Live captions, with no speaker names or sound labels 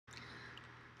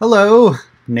Hello,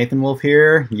 Nathan Wolf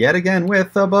here, yet again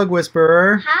with the Bug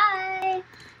Whisperer. Hi!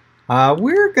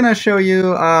 We're going to show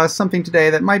you something today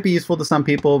that might be useful to some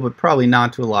people, but probably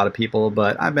not to a lot of people,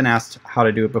 but I've been asked how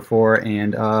to do it before,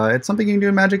 and it's something you can do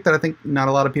in Magic that I think not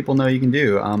a lot of people know you can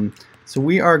do. So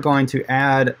we are going to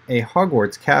add a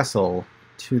Hogwarts castle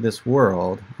to this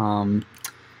world, and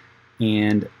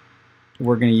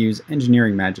we're going to use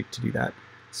engineering magic to do that.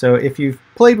 So if you've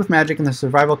played with Magic in the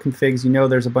survival configs, you know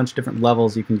there's a bunch of different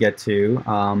levels you can get to.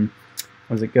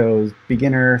 As it goes,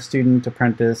 beginner, student,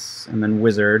 apprentice, and then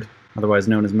wizard, otherwise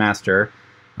known as master.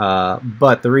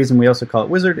 But the reason we also call it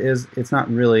wizard is it's not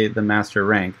really the master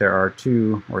rank. There are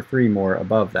 2 or 3 more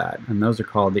above that, and those are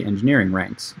called the engineering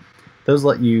ranks. Those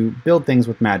let you build things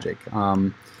with magic.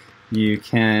 You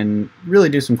can really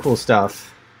do some cool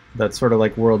stuff that's sort of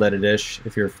like World Edit-ish,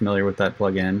 if you're familiar with that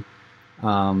plugin.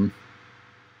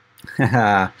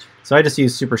 So I just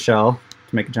use Super Shell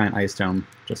to make a giant ice dome,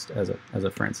 just as a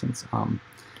for instance. And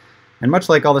much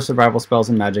like all the survival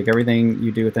spells in Magic, everything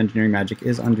you do with engineering magic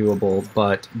is undoable,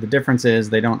 but the difference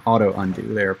is they don't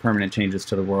auto-undo. They are permanent changes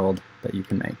to the world that you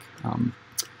can make.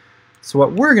 So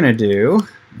what we're going to do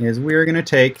is we're going to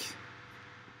take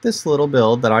this little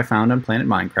build that I found on Planet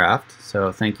Minecraft.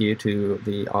 So thank you to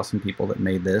the awesome people that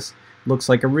made this. Looks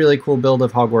like a really cool build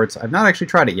of Hogwarts. I've not actually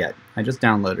tried it yet. I just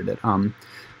downloaded it.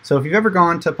 So if you've ever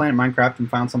gone to Planet Minecraft and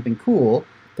found something cool,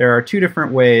 there are 2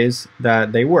 different ways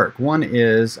that they work. One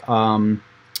is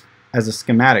as a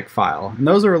schematic file, and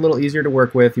those are a little easier to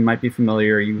work with. You might be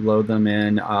familiar. You load them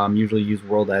in, usually use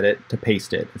World Edit to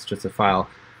paste it. It's just a file.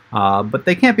 But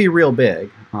they can't be real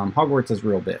big. Hogwarts is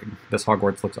real big. This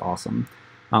Hogwarts looks awesome.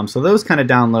 So those kind of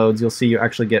downloads, you'll see you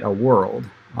actually get a world.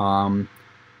 And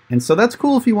so that's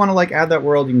cool if you want to like add that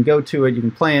world. You can go to it, you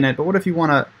can play in it, but what if you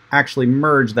want to actually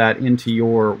merge that into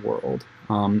your world?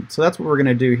 So that's what we're going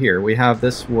to do here. We have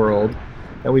this world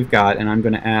that we've got, and I'm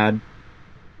going to add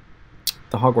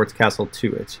the Hogwarts castle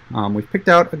to it. We've picked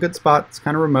out a good spot. It's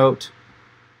kind of remote.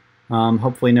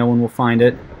 Hopefully no one will find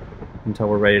it until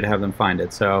we're ready to have them find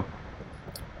it. So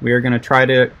we are going to try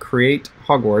to create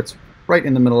Hogwarts right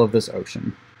in the middle of this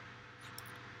ocean.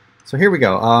 So here we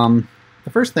go.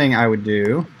 The first thing I would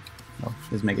do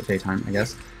is make it daytime, I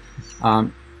guess.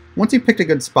 Once you've picked a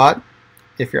good spot,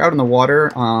 if you're out in the water,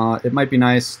 it might be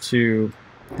nice to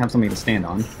have something to stand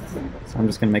on. So I'm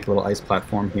just going to make a little ice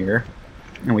platform here,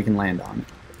 and we can land on.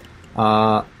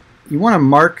 You want to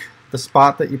mark the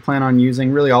spot that you plan on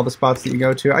using, really all the spots that you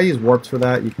go to. I use warps for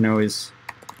that. You can always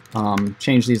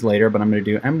change these later, but I'm going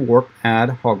to do mwarp add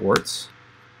Hogwarts.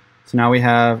 So now we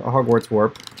have a Hogwarts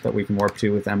warp that we can warp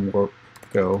to with mwarp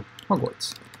go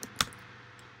Hogwarts.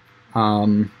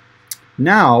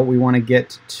 Now we want to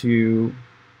get to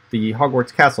the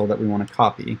Hogwarts castle that we want to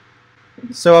copy.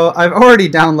 So I've already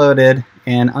downloaded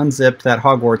and unzipped that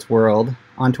Hogwarts world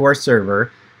onto our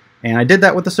server, and I did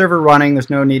that with the server running. There's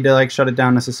no need to like shut it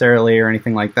down necessarily or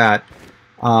anything like that.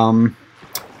 And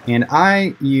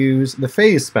I use the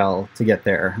phase spell to get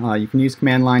there. You can use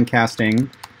command line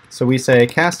casting. So we say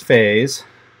cast phase,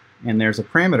 and there's a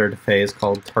parameter to phase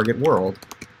called target world.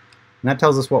 And that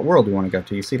tells us what world we want to go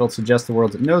to. You see it'll suggest the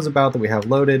worlds it knows about that we have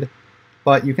loaded.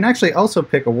 But you can actually also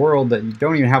pick a world that you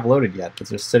don't even have loaded yet, that's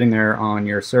just sitting there on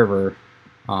your server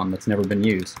that's never been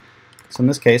used. So in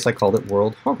this case, I called it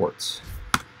World Hogwarts.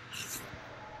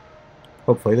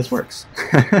 Hopefully this works.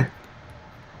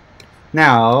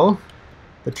 Now,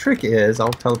 the trick is, I'll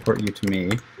teleport you to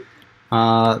me.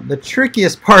 The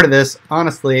trickiest part of this,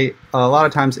 honestly, a lot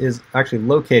of times is actually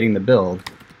locating the build.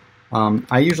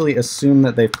 I usually assume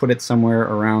that they've put it somewhere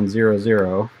around 0,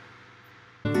 0.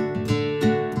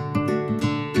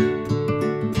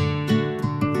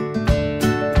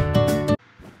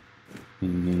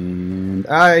 And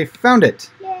I found it!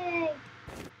 Yay!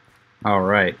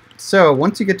 Alright, so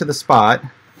once you get to the spot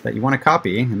that you want to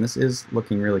copy, and this is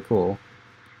looking really cool,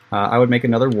 I would make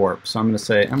another warp. So I'm going to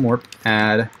say mwarp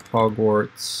add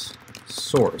Hogwarts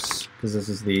source, because this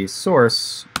is the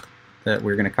source that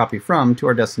we're going to copy from to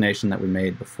our destination that we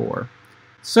made before.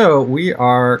 So we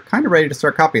are kind of ready to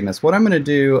start copying this. What I'm going to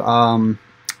do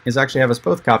is actually have us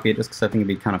both copy it, just because I think it'd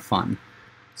be kind of fun.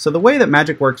 So the way that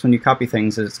Magic works when you copy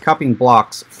things is copying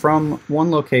blocks from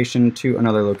one location to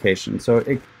another location. So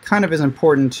it kind of is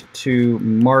important to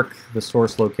mark the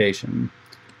source location.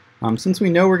 Since we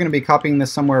know we're going to be copying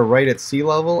this somewhere right at sea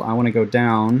level, I want to go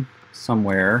down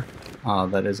somewhere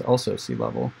that is also sea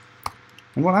level.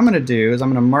 And what I'm going to do is I'm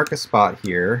going to mark a spot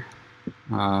here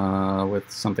with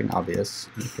something obvious,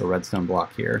 like a redstone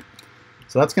block here.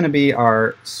 So that's going to be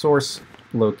our source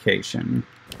location.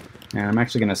 And I'm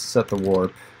actually going to set the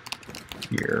warp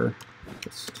here,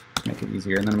 just to make it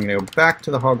easier. And then I'm going to go back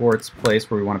to the Hogwarts place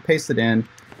where we want to paste it in,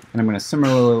 and I'm going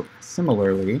to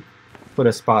similarly put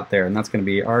a spot there, and that's going to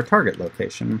be our target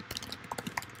location.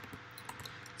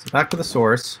 So back to the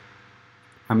source,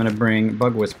 I'm going to bring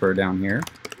BugWhisperer down here,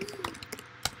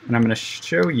 and I'm going to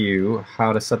show you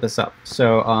how to set this up.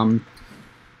 So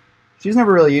she's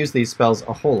never really used these spells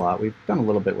a whole lot. We've done a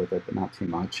little bit with it, but not too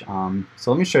much.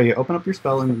 So let me show you. Open up your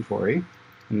spell inventory,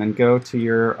 and then go to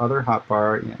your other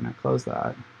hotbar. Yeah, and I close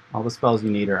that. All the spells you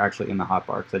need are actually in the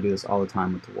hotbar, because I do this all the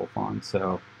time with the wolf on.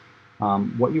 So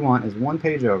what you want is one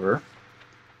page over.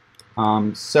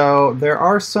 So there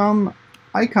are some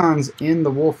icons in the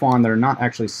wolf wand that are not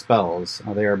actually spells.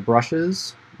 They are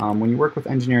brushes. When you work with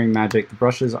engineering magic, the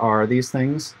brushes are these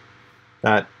things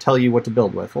that tell you what to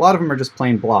build with. A lot of them are just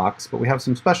plain blocks, but we have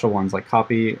some special ones like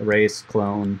copy, erase,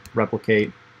 clone,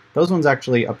 replicate. Those ones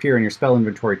actually appear in your spell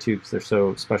inventory too, because they're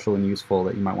so special and useful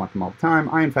that you might want them all the time.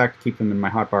 I, in fact, keep them in my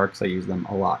hotbar because I use them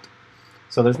a lot.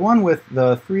 So there's one with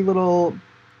the 3 little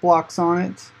blocks on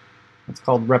it. It's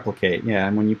called replicate, yeah,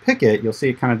 and when you pick it, you'll see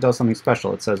it kind of does something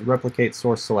special. It says replicate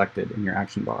source selected in your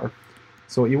action bar.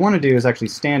 So what you want to do is actually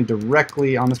stand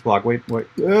directly on this block. Wait,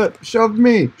 shoved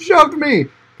me! Shoved me!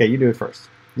 Okay, you do it first.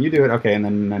 You do it, okay, and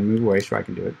then move away so I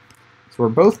can do it. So we're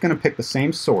both going to pick the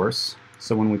same source,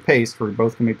 so when we paste, we're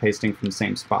both going to be pasting from the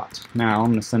same spot. Now I'm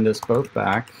going to send us both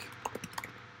back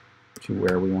to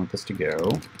where we want this to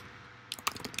go.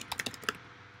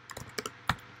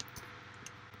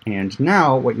 And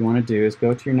now what you want to do is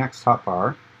go to your next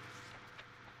hotbar,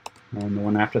 and the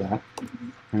one after that,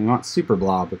 and you want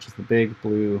SuperBlob, which is the big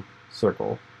blue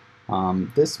circle.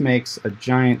 This makes a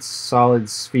giant solid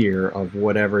sphere of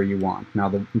whatever you want. Now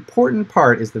the important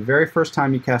part is the very first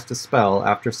time you cast a spell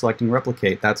after selecting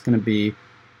replicate, that's going to be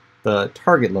the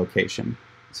target location.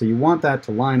 So you want that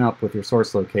to line up with your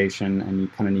source location, and you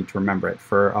kind of need to remember it.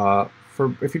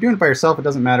 If you're doing it by yourself, it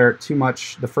doesn't matter too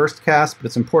much the first cast, but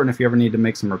it's important if you ever need to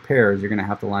make some repairs, you're going to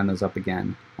have to line those up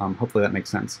again. Hopefully that makes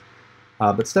sense.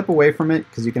 But step away from it,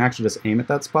 because you can actually just aim at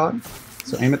that spot.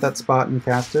 So aim at that spot and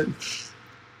cast it.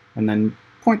 And then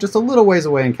point just a little ways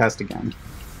away and cast again.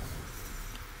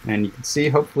 And you can see,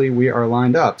 hopefully, we are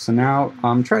lined up. So now,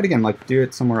 try it again, like do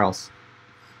it somewhere else.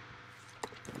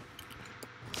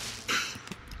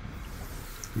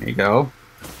 There you go.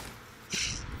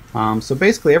 So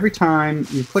basically, every time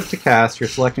you click to cast, you're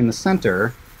selecting the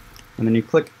center, and then you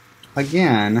click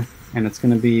again, and it's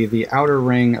going to be the outer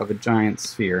ring of a giant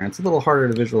sphere. And it's a little harder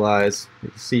to visualize.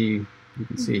 You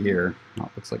can see here, oh,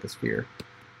 it looks like a sphere.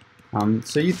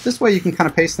 This way you can kind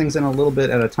of paste things in a little bit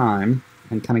at a time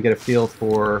and kind of get a feel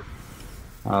for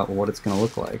what it's going to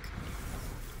look like.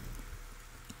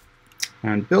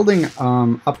 And building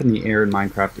up in the air in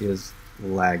Minecraft is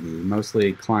laggy,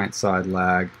 mostly client-side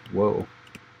lag. Whoa.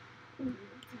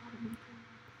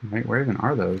 Right, where even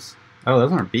are those? Oh,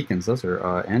 those aren't beacons. Those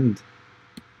are end.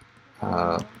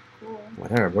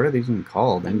 Whatever. What are these even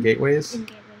called? End gateways? End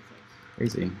gateways.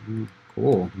 Crazy.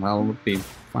 Cool. Well, it would be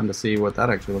fun to see what that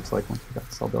actually looks like once we got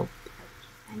this all built.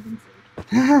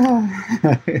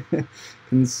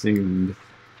 Consumed.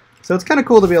 So it's kind of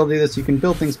cool to be able to do this. You can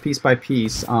build things piece by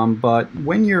piece, but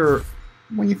when you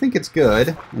think it's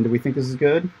good, and do we think this is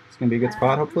good? It's going to be a good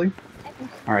spot, hopefully.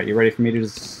 All right, you ready for me to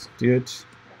just do it?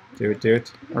 Do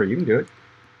it. Or you can do it.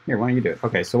 Here, why don't you do it?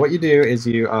 Okay, so what you do is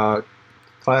you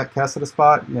cast at a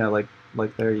spot. Yeah, like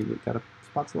there, you got a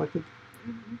spot selected?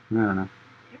 I don't know.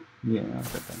 Yeah,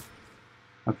 okay.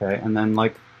 Okay, and then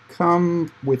like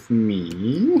come with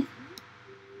me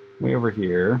way over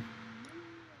here.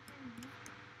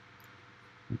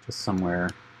 Just somewhere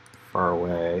far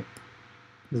away.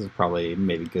 This is probably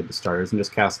maybe good to starters, and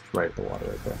just cast right at the water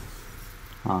right there.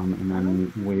 And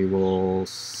then we will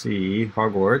see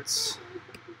Hogwarts.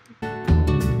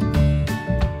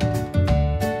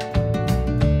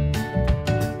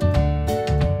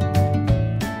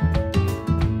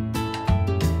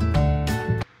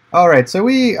 Alright, so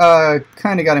we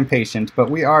kind of got impatient, but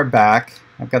we are back.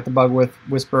 I've got the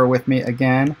BugWhisperer with me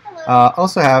again.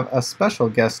 Also have a special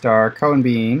guest star, Cohen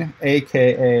Bean,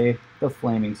 aka the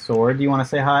Flaming Sword. Do you want to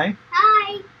say hi?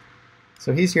 Hi!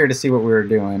 So he's here to see what we were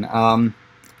doing.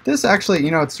 This actually,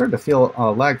 you know, it's starting to feel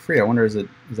lag-free. I wonder, is it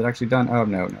actually done? Oh,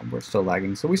 no, we're still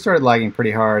lagging. So we started lagging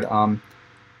pretty hard.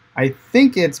 I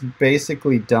think it's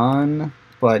basically done,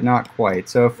 but not quite.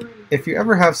 So if you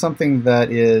ever have something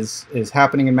that is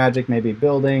happening in Magic, maybe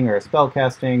building or spell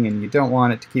casting, and you don't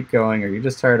want it to keep going, or you're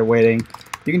just tired of waiting,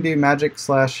 you can do magic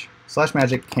 /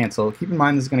 magic cancel. Keep in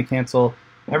mind this is going to cancel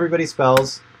everybody's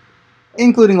spells,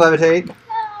 including levitate.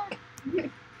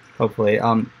 Hopefully.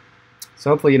 So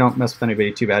hopefully you don't mess with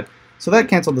anybody too bad. So that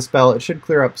canceled the spell. It should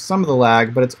clear up some of the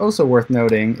lag, but it's also worth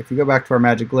noting, if you go back to our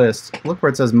magic list, look where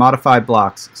it says modified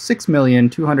blocks,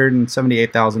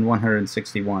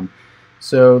 6,278,161.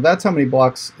 So that's how many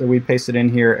blocks that we pasted in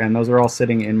here, and those are all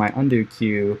sitting in my undo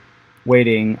queue,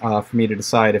 waiting for me to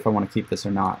decide if I want to keep this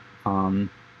or not.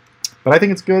 But I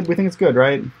think it's good. We think it's good,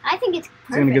 right? I think it's perfect.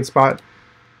 It's in a good spot.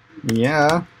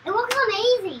 Yeah. It looks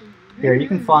amazing. Here, you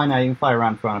can fly now. You can fly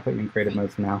around front. I'll put you in creative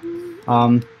mode for now.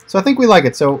 So I think we like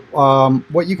it. So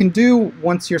what you can do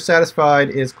once you're satisfied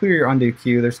is clear your undo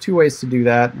queue. There's 2 ways to do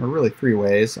that, or really 3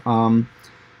 ways.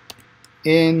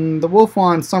 In the Wolf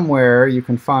Wand somewhere, you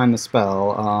can find the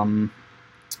spell.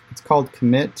 It's called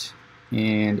Commit,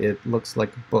 and it looks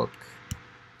like a book.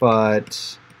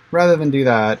 But rather than do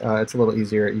that, it's a little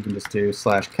easier. You can just do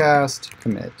 /cast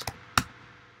commit.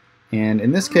 And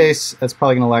in this case, that's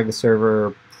probably going to lag the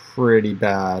server pretty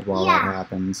bad while that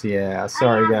happens. Yeah,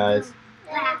 sorry guys.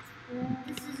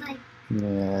 This is like...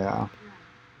 Yeah.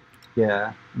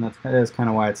 Yeah, and that is kind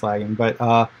of why it's lagging. But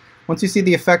once you see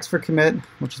the effects for commit,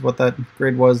 which is what that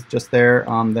grid was just there,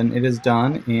 then it is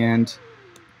done, and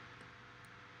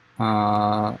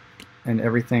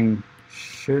everything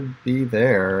should be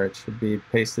there. It should be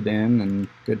pasted in and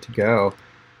good to go.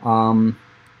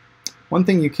 One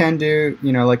thing you can do,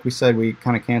 you know, like we said, we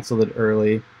kind of canceled it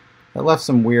early. That left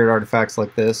some weird artifacts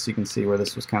like this. You can see where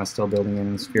this was kind of still building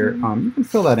in the sphere. You can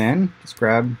fill that in. Just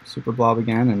grab SuperBlob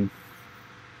again and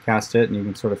cast it, and you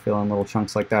can sort of fill in little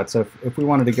chunks like that. So if we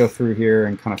wanted to go through here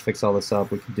and kind of fix all this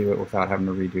up, we could do it without having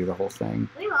to redo the whole thing.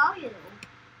 Where are you?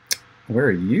 Where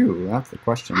are you? That's the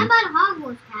question. I'm at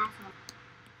Hogwarts Castle.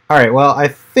 Alright, well, I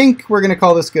think we're going to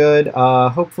call this good.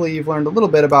 Hopefully you've learned a little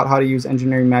bit about how to use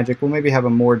engineering magic. We'll maybe have a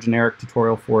more generic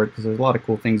tutorial for it, because there's a lot of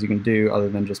cool things you can do other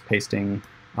than just pasting.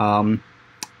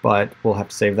 But we'll have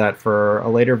to save that for a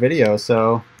later video.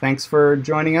 So thanks for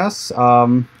joining us.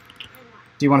 Do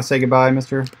you want to say goodbye,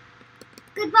 Mr.?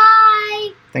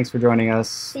 Goodbye! Thanks for joining us.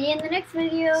 See you in the next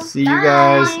video. See you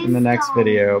guys in the next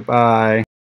video. Bye.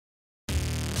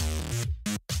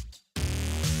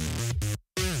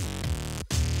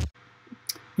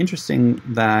 Interesting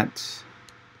that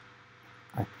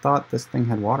I thought this thing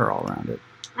had water all around it.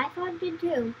 I thought it did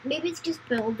too. Maybe it's just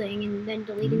building and then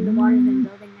deleting the water, then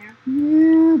building there.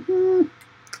 Yeah.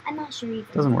 I'm not sure either.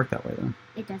 It doesn't work that way though.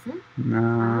 It doesn't?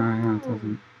 No, it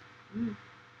doesn't.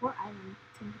 Poor island.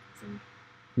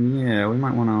 Yeah, we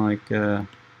might want to like. Cause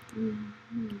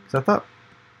I thought,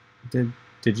 did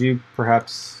you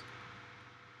perhaps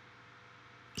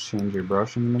change your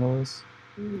brush in the middle of this?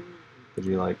 Did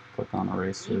you like click on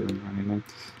erase or anything?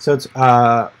 So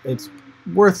it's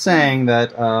worth saying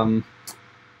that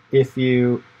if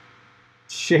you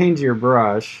change your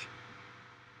brush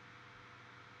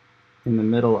in the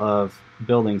middle of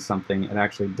building something, it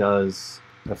actually does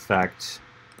affect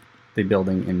the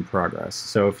building in progress.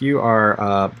 So if you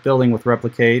are building with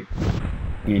replicate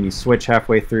and you switch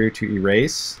halfway through to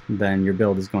erase, then your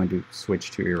build is going to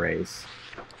switch to erase.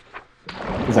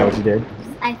 Is that what you did?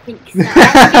 I think so.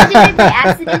 I did it by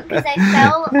accident because I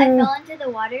fell into the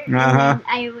water and then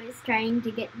I was trying to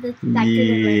get back to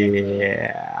the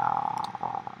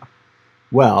Yeah.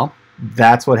 Well,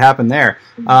 that's what happened there.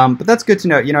 But that's good to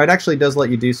know. You know, it actually does let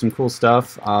you do some cool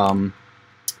stuff.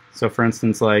 So for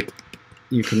instance, like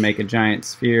you can make a giant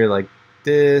sphere like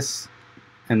this,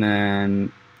 and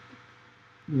then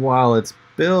while it's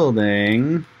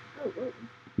building,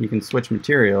 you can switch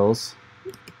materials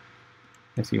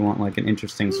if you want like an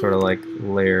interesting sort of like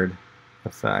layered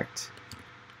effect.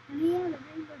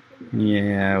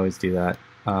 Yeah, I always do that.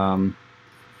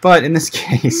 But in this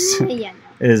case, it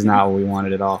is not what we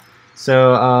wanted at all.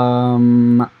 So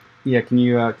yeah, can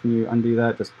you undo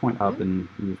that? Just point up and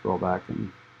you just roll back,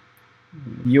 and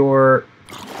your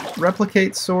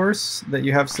replicate source that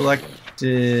you have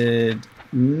selected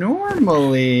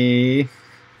normally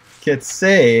gets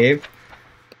saved,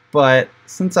 but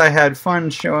since I had fun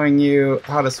showing you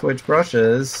how to switch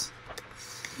brushes,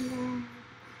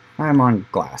 I'm on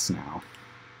glass now.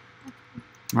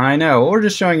 I know, we're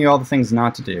just showing you all the things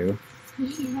not to do.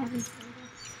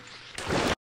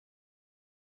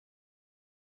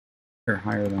 Or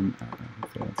higher than, okay,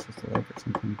 that's just a like or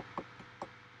something.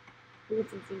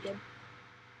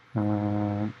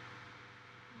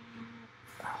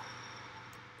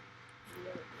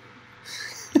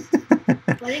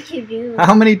 What did you do?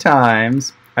 How many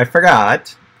times? I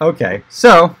forgot. Okay,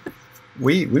 so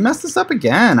we messed this up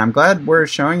again. I'm glad we're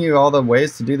showing you all the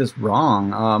ways to do this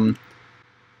wrong.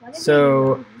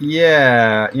 So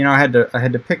yeah, you know, I had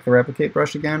to pick the replicate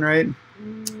brush again, right?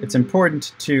 It's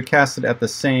important to cast it at the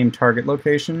same target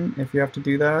location if you have to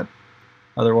do that.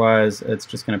 Otherwise, it's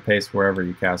just going to paste wherever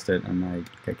you cast it, and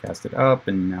I cast it up,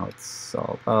 and now it's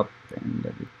all up, and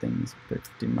everything's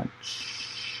pretty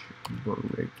much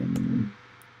breaking.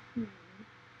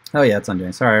 Oh yeah, it's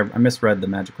undoing. Sorry, I misread the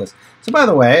magic list. So by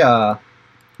the way,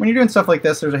 when you're doing stuff like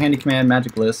this, there's a handy command,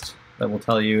 magic list, that will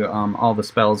tell you all the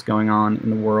spells going on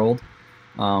in the world.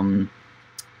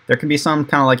 There can be some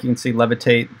kind of like you can see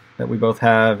levitate that we both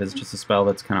have is just a spell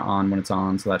that's kind of on when it's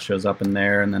on, so that shows up in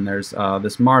there. And then there's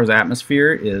this Mars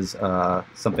atmosphere is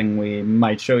something we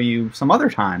might show you some other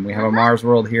time. We have a Mars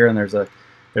world here, and there's a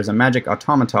magic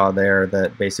automata there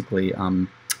that basically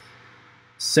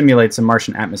simulates a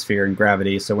Martian atmosphere and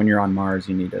gravity. So when you're on Mars,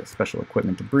 you need a special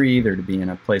equipment to breathe or to be in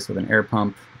a place with an air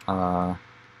pump,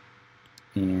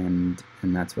 and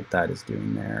that's what that is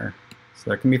doing there. So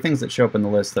there can be things that show up in the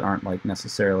list that aren't like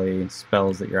necessarily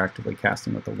spells that you're actively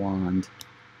casting with the wand,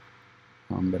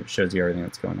 but it shows you everything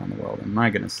that's going on in the world. And my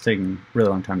goodness, it's taking a really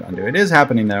long time to undo. It is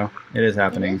happening though. It is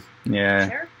happening. It is? Yeah.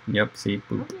 Sure? Yep. See,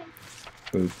 boop, okay.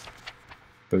 Boop,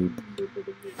 boop.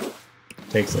 Boop.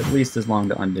 Takes at least as long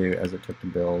to undo as it took to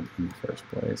build in the first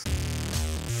place.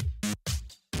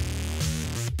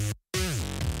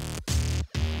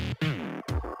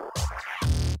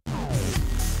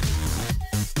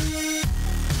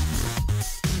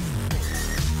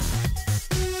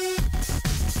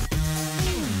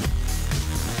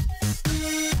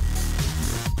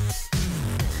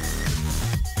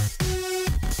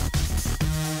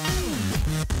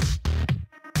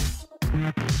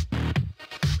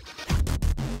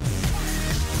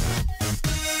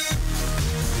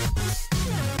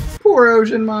 Poor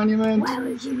ocean monument. Why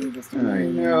would you do this to me? I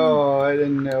know. I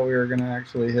didn't know we were going to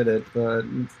actually hit it, but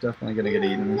it's definitely going to get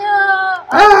eaten. No.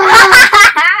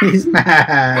 Ah! He's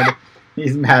mad.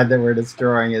 He's mad that we're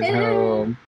destroying his home.